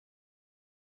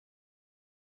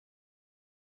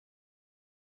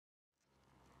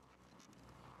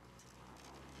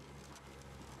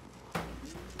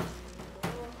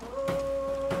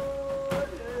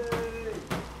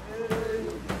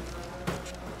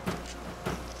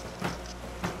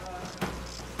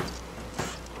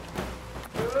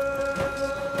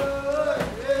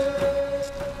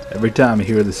Every time I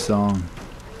hear this song,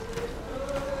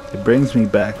 it brings me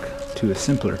back to a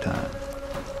simpler time.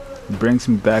 It brings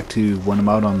me back to when I'm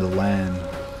out on the land,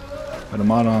 when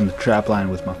I'm out on the trapline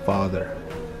with my father.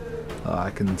 I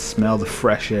can smell the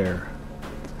fresh air.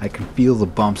 I can feel the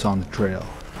bumps on the trail.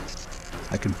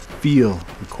 I can feel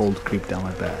the cold creep down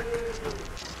my back.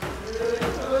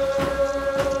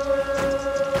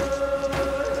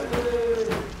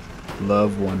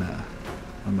 Love when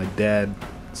my dad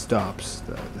stops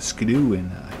the skidoo and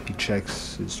he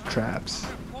checks his traps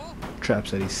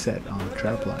that he set on the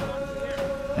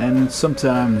trapline. And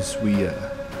sometimes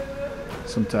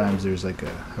sometimes there's like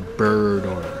a bird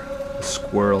or a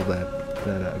squirrel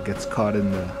that gets caught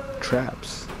in the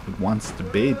traps. It wants to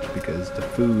bait because the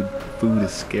food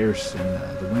is scarce in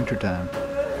the wintertime.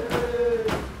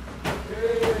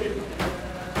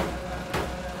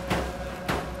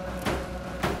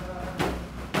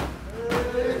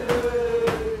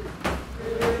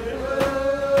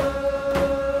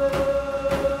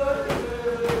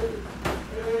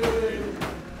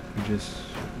 Just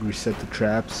reset the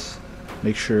traps,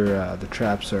 make sure the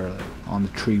traps are on the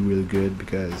tree really good,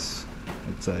 because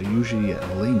it's usually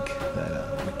a link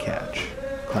that we catch.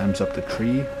 Climbs up the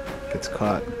tree, gets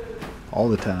caught all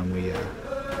the time. We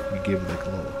give like a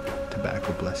little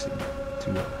tobacco blessing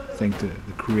to thank the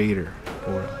creator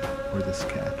for this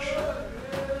catch.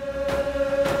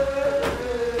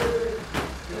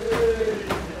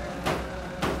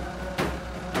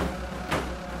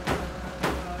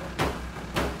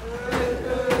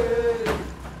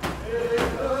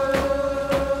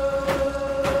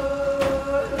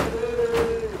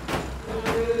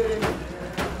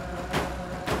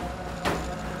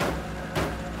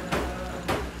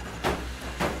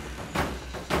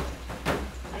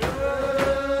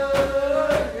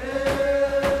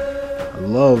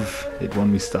 Love it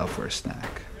when we stop for a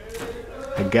snack.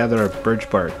 I gather up birch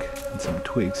bark and some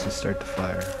twigs to start the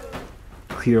fire,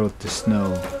 clear out the snow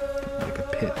like a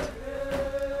pit.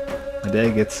 My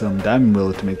dad gets some diamond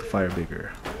willow to make the fire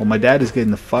bigger. While my dad is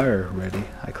getting the fire ready,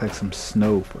 I collect some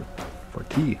snow for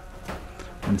tea.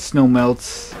 When the snow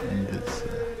melts and it's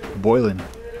boiling,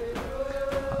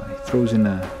 he throws in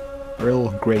a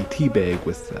Earl Grey tea bag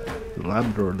with the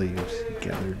Labrador leaves he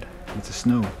gathered with the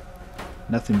snow.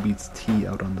 Nothing beats tea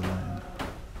out on the land.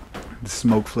 The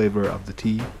smoke flavor of the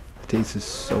tea, the taste is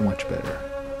so much better.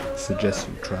 I suggest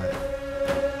you try it.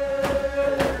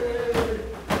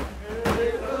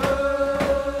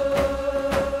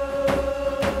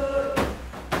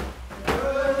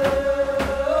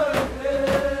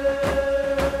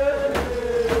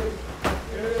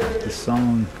 The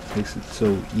song makes it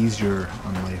so easier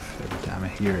on life every time I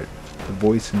hear it. The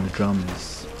voice in the drum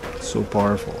is so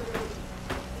powerful.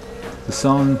 The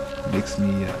song makes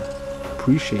me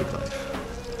appreciate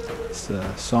life. This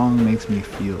song makes me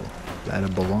feel that I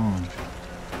belong.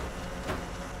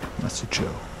 That's a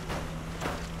show.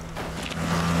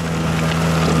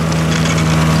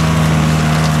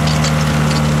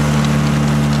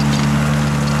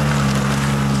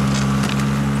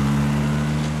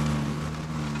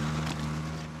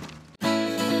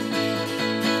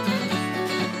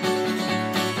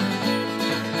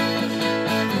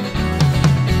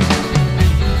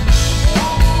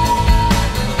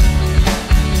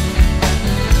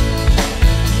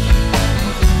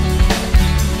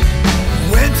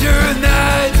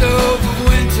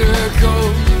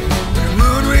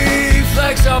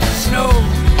 Off the snow,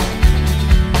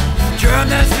 drum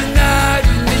that's